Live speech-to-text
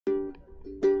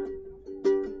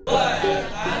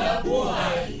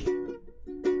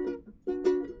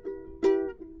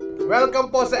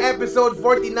Welcome po sa episode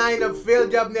 49 of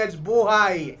PhilJobNet's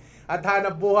Buhay at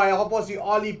Hanap Buhay. Ako po si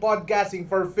Ollie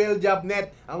Podcasting for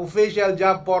PhilJobNet, ang official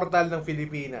job portal ng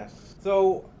Pilipinas.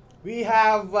 So, we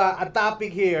have a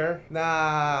topic here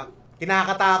na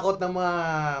kinakatakot ng mga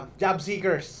job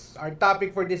seekers. Our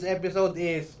topic for this episode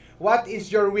is, what is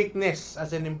your weakness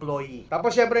as an employee?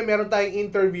 Tapos syempre meron tayong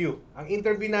interview. Ang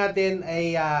interview natin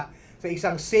ay sa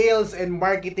isang sales and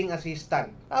marketing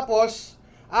assistant. Tapos,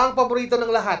 ang paborito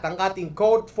ng lahat, ang ating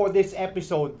quote for this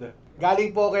episode,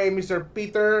 galing po kay Mr.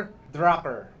 Peter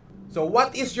Drucker. So,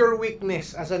 what is your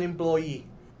weakness as an employee?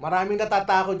 Maraming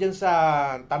natatakot dyan sa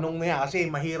tanong na yan kasi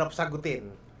mahirap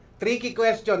sagutin. Tricky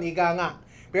question, ika nga.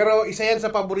 Pero isa yan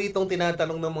sa paboritong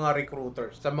tinatanong ng mga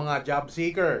recruiters, sa mga job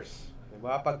seekers.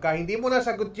 Diba? Pagka hindi mo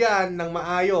nasagot yan ng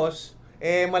maayos,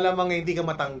 malamang hindi ka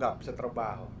matanggap sa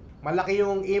trabaho. Malaki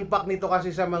yung impact nito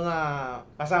kasi sa mga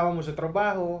kasama mo sa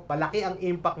trabaho. Malaki ang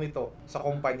impact nito sa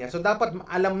kumpanya. So, dapat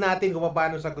alam natin kung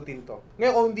paano sagutin to.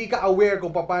 Ngayon, kung hindi ka aware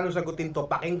kung paano sagutin to,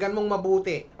 pakinggan mong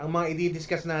mabuti ang mga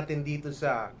i-discuss natin dito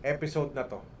sa episode na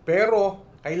to. Pero,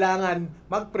 kailangan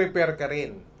mag-prepare ka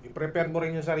rin. I-prepare mo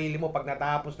rin yung sarili mo pag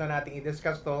natapos na nating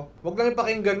i-discuss to. Huwag lang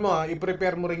ipakinggan mo,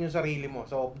 i-prepare mo rin yung sarili mo.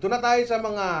 So, doon na tayo sa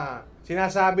mga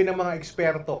sinasabi ng mga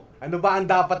eksperto. Ano ba ang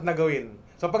dapat na gawin?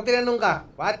 So, pag tinanong ka,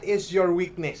 what is your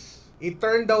weakness?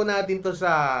 I-turn down natin to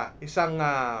sa isang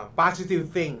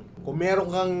positive thing. Kung meron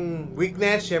kang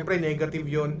weakness, syempre negative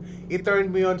yun.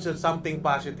 I-turn mo yun sa something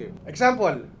positive.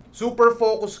 Example, super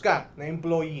focus ka na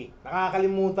employee.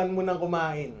 Nakakalimutan mo nang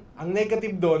kumain. Ang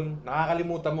negative doon,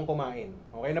 nakakalimutan mong kumain.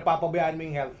 Okay, napapabayaan mo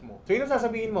yung health mo. So, yun ang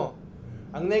sasabihin mo.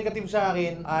 Ang negative sa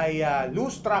akin ay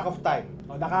lose track of time.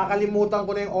 O, nakakalimutan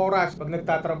ko na yung oras pag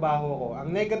nagtatrabaho ko.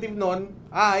 Ang negative nun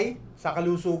ay sa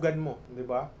kalusugan mo, di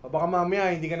ba? O baka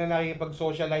mamaya hindi ka na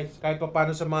nakikipag-socialize kahit pa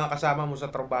paano sa mga kasama mo sa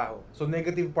trabaho. So,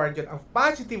 negative part yun. Ang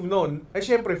positive nun ay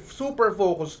syempre super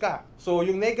focus ka. So,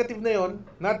 yung negative na yun,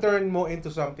 na-turn mo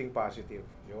into something positive.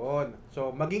 Yun.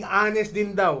 So, maging honest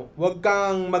din daw. Huwag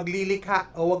kang maglilikha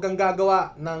o huwag kang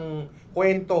gagawa ng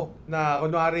kwento na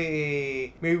kunwari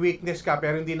may weakness ka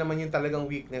pero hindi naman yun talagang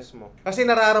weakness mo. Kasi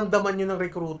nararamdaman yun ng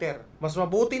recruiter. Mas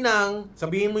mabuti nang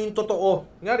sabihin mo yung totoo.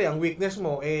 Ngari, ang weakness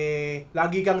mo,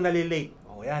 lagi kang nalilate.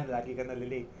 O yan, lagi kang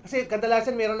nalilate. Kasi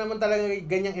kadalasan meron naman talaga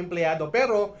ganyang empleyado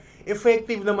pero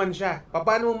effective naman siya.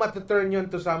 Paano mo matuturn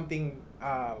yun to something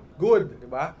good, di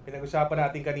ba? Pinag-usapan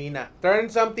natin kanina.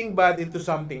 Turn something bad into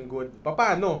something good.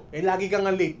 Paano? Lagi kang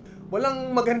late.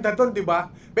 Walang maganda doon, di ba?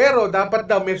 Pero dapat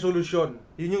daw may solusyon.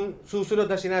 Yun yung susunod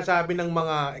na sinasabi ng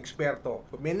mga eksperto.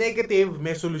 Kung may negative,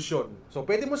 may solusyon. So,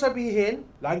 pwede mo sabihin,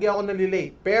 lagi ako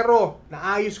nalilate. Pero,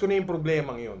 naayos ko na yung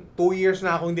problemang yun. 2 years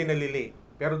na akong hindi nalilate.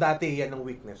 Pero dati, yan ang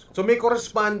weakness ko. So, may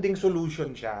corresponding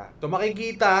solution siya. So,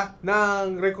 makikita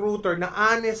ng recruiter na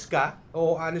honest ka,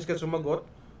 o honest ka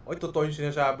sumagot, oy, totoo yung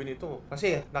sinasabi nito.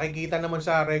 Kasi nakikita naman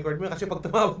sa record mo, kasi pag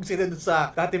tumawag sila doon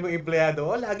sa dati mong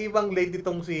empleyado, lagi bang late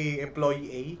itong si employee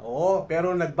A? Oo,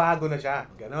 pero nagbago na siya.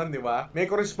 Ganon, di ba? May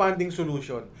corresponding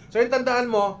solution. So, yung tandaan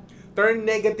mo, turn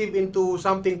negative into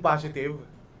something positive.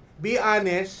 Be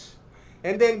honest.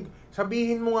 And then,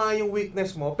 sabihin mo nga yung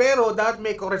weakness mo, pero dapat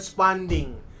may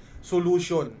corresponding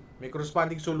solution. May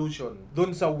corresponding solution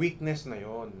dun sa weakness na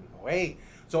yon. Okay?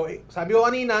 So, sabi ko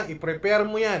kanina, i-prepare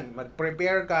mo yan.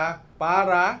 Mag-prepare ka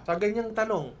para sa ganyang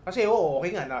tanong. Kasi,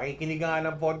 okay nga, nakikinig nga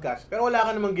ng podcast. Pero wala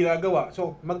ka namang ginagawa.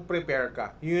 So, mag-prepare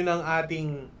ka. Yun ang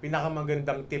ating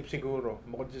pinakamagandang tip siguro.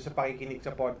 Bukod sa pakikinig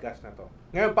sa podcast na to.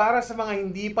 Ngayon, para sa mga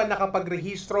hindi pa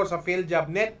nakapagrehistro sa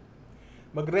PhilJobNet,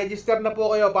 mag-register na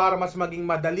po kayo para mas maging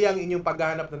madali ang inyong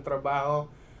paghahanap ng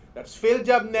trabaho. That's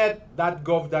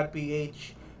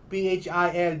philjobnet.gov.ph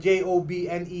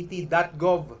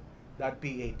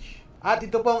philjobnet.gov.ph. At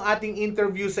ito po ang ating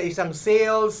interview sa isang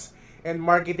sales and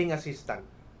marketing assistant.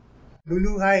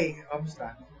 Lulu, hi!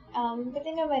 Kamusta?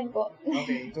 Buti naman po.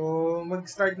 Okay, so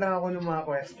mag-start lang ako ng mga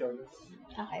questions.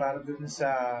 Okay. Para dun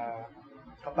sa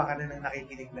kapakanan ng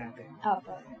nakikinig natin.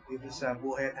 Opo. Dito sa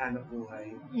buhay at hanap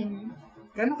buhay. Mm-hmm.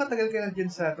 Gano'ng katagal ka na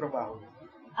dyan sa trabaho?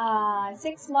 6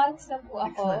 months na po 6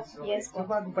 ako. months, okay. Yes po.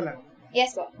 So bago pa lang?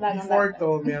 Yes po. Before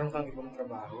to, meron kang ibang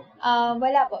trabaho?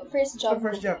 Wala po. First job. So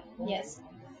first job? Yes.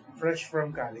 Fresh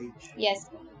from college?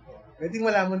 Yes po. Pwede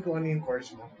malaman kung ano yung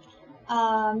course mo?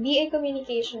 BA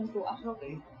Communication po ako.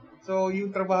 Okay. So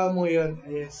yung trabaho mo yun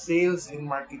is sales and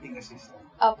marketing assistant?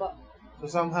 Opo.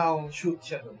 So somehow shoot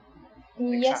siya doon?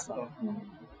 Yes Eksakto. po. Mm.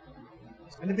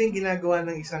 Ano ba yung ginagawa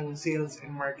ng isang sales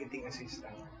and marketing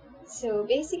assistant? So,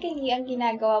 basically, ang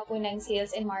ginagawa po ng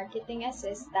sales and marketing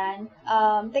assistant,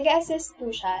 taga-assist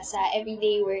po siya sa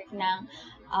everyday work ng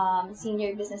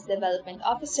senior business development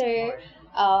officer,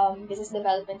 business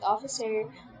development officer,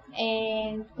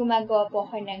 And gumagawa po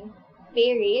ako ng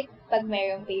pay rate pag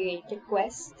mayroong pay rate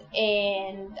request.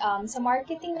 And sa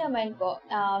marketing naman po,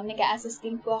 nag-a-assist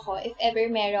din po ako if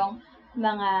ever merong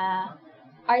mga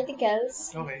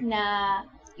articles na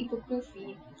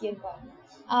ipo-proofread. Yun po.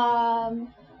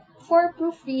 For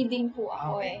proofreading po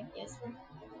ako Yes po.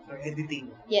 So,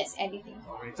 editing. Yes, editing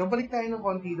po. Okay. So, balik tayo ng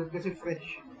konti doon kasi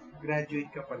fresh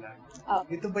graduate ka pala.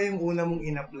 Ito ba yung una mong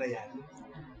in-applyan?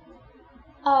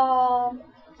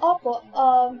 Opo.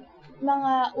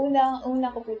 Mga una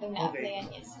ko po itong na-applyan,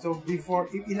 yes. So, before,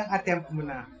 ilang attempt mo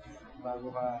na bago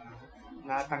ka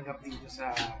natanggap dito sa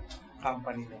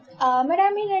company na?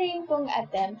 Marami na rin pong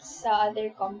attempts sa other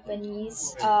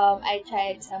companies. I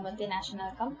tried sa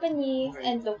multinational companies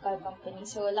and local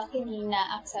companies. So, luckily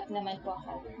na-accept naman po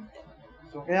ako.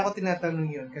 So, kaya ako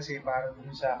tinatanong yun kasi para dun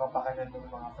sa kapakanan ng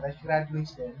mga fresh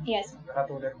graduates din. Yes. Na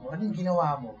katulad mo, anong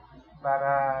ginawa mo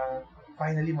para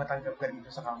finally matanggap ka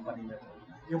dito sa company na to?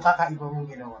 Yung kakaiba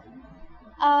mong ginawa?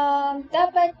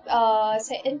 Dapat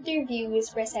sa interview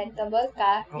is presentable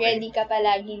ka. Okay. Ready ka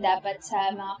palagi dapat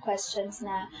sa mga questions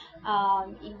na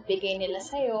ibigay nila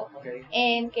sa'yo. Okay.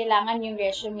 And kailangan yung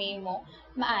resume mo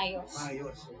maayos.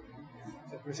 Maayos.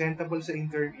 So, presentable sa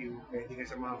interview, ready ka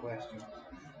sa mga questions.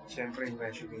 Siyempre yung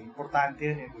resume.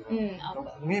 Importante yan di ba? So,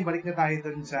 ngayon, balik na tayo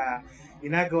dun sa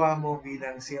ginagawa mo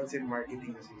bilang sales and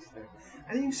marketing assistant.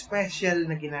 Ano yung special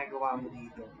na ginagawa mo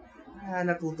dito?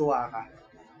 Natutuwa ka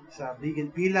sa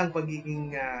bilang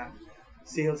pagiging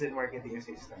sales and marketing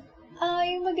assistant?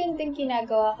 Yung magandang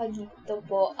ginagawa ko dito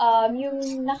po, yung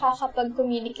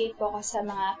nakakapag-communicate po ako sa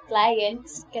mga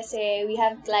clients kasi we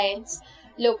have clients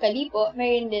locally po,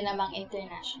 mayroon din namang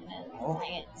international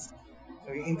clients.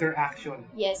 So, yung interaction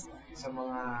yes. sa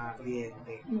mga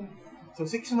kliyente. So,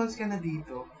 6 months ka na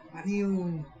dito, ano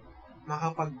yung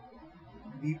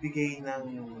makapagbibigay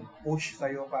ng push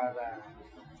sa'yo para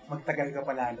magtagal ka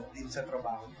palalo din sa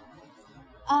trabaho?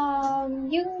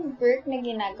 Yung work na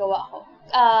ginagawa ko,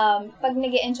 pag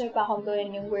nag-e-enjoy pa akong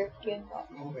gawin yung work, yun po.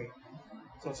 Okay.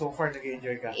 So far,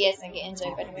 nag-enjoy ka? Yes,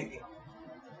 nag-e-enjoy pa naman.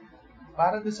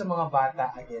 Para doon sa mga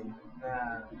bata, again,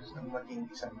 na gustong maging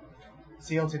isang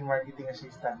sales and marketing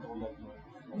assistant tulad mo,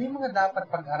 ano yung mga dapat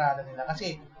pag-aralan nila?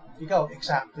 Kasi, ikaw,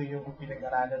 eksakto yung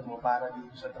pinag-aralan mo para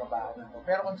dito sa trabaho na to.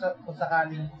 Pero kung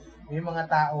sakaling may mga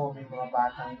tao, may mga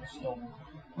batang gustong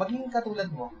maging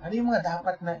katulad mo, ano yung mga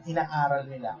dapat na inaaral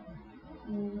nila?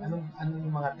 Anong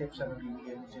yung mga tips na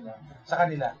nabibigay mo sila sa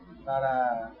kanila para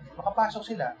makapasok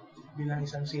sila bilang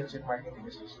isang sales and marketing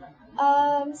assistant?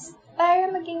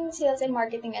 Para maging sales and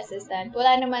marketing assistant,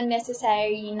 wala naman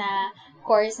necessary na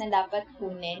course na dapat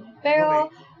kunin.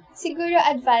 Pero, siguro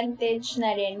advantage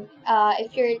na rin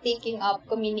if you're taking up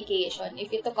communication.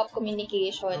 If you took up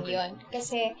communication, yun.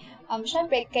 Kasi,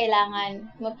 syempre,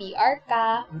 kailangan ma-PR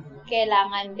ka.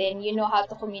 Kailangan din, you know how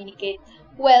to communicate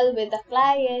well with the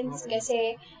clients.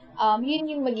 Kasi, yun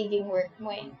yung magiging work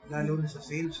mo eh. Lalo na sa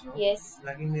sales, no? Yes.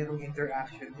 Laging merong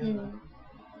interaction yun.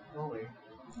 Okay.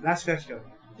 Last question.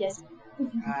 Yes.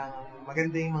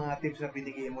 Maganda yung mga tips na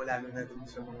binigay mo, lalo na dun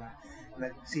sa mga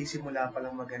nagsisimula pa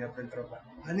lang maghanap ng trabaho.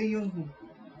 Ano yung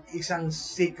isang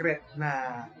secret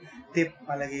na tip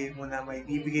palagay mo na may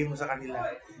bibigay mo sa kanila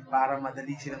para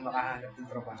madali silang makahanap ng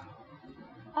trabaho?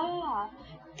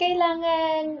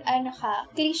 Kailangan,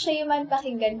 cliche man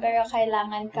pakinggan, pero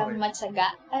kailangan kang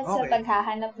matyaga sa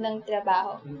paghahanap ng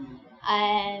trabaho.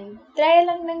 And try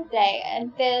lang ng try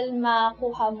until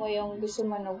makuha mo yung gusto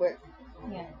mo na work.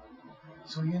 Yan.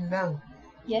 So, yun lang.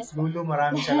 Yes. Lulu,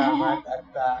 maraming salamat at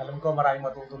alam ko maraming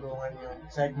matutulungan yung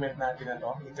segment natin na to,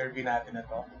 interview natin na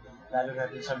to, lalo na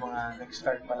dun sa mga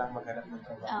nag-start pa lang maghanap ng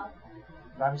trabaho.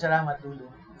 Maraming salamat, Lulu.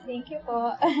 Thank you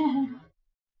po.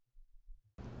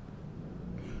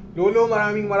 Lulu,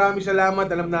 maraming salamat.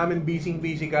 Alam namin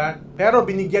busy ka, pero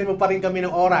binigyan mo pa rin kami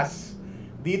ng oras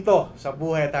dito sa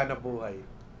Buhay at Hanap Buhay.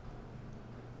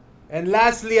 And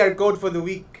lastly, our quote for the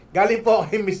week. Galing po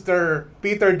kay Mr.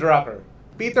 Peter Drucker.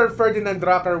 Peter Ferdinand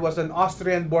Drucker was an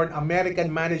Austrian-born American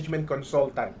management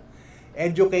consultant,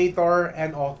 educator,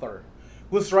 and author,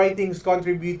 whose writings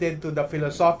contributed to the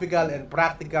philosophical and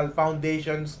practical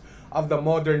foundations of the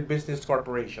modern business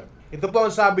corporation. Ito po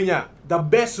ang sabi niya, the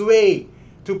best way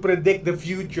to predict the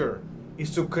future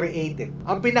is to create it.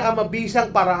 Ang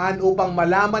pinakamabisang paraan upang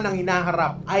malaman ang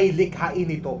hinaharap ay likhain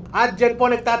ito. At dyan po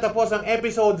nagtatapos ang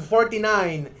episode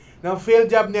 49 ng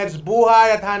PhilJobNet's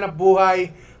Buhay at Hanap Buhay.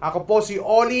 Ako po si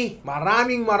Oli.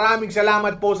 Maraming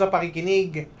salamat po sa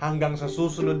pakikinig. Hanggang sa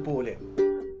susunod po ulit.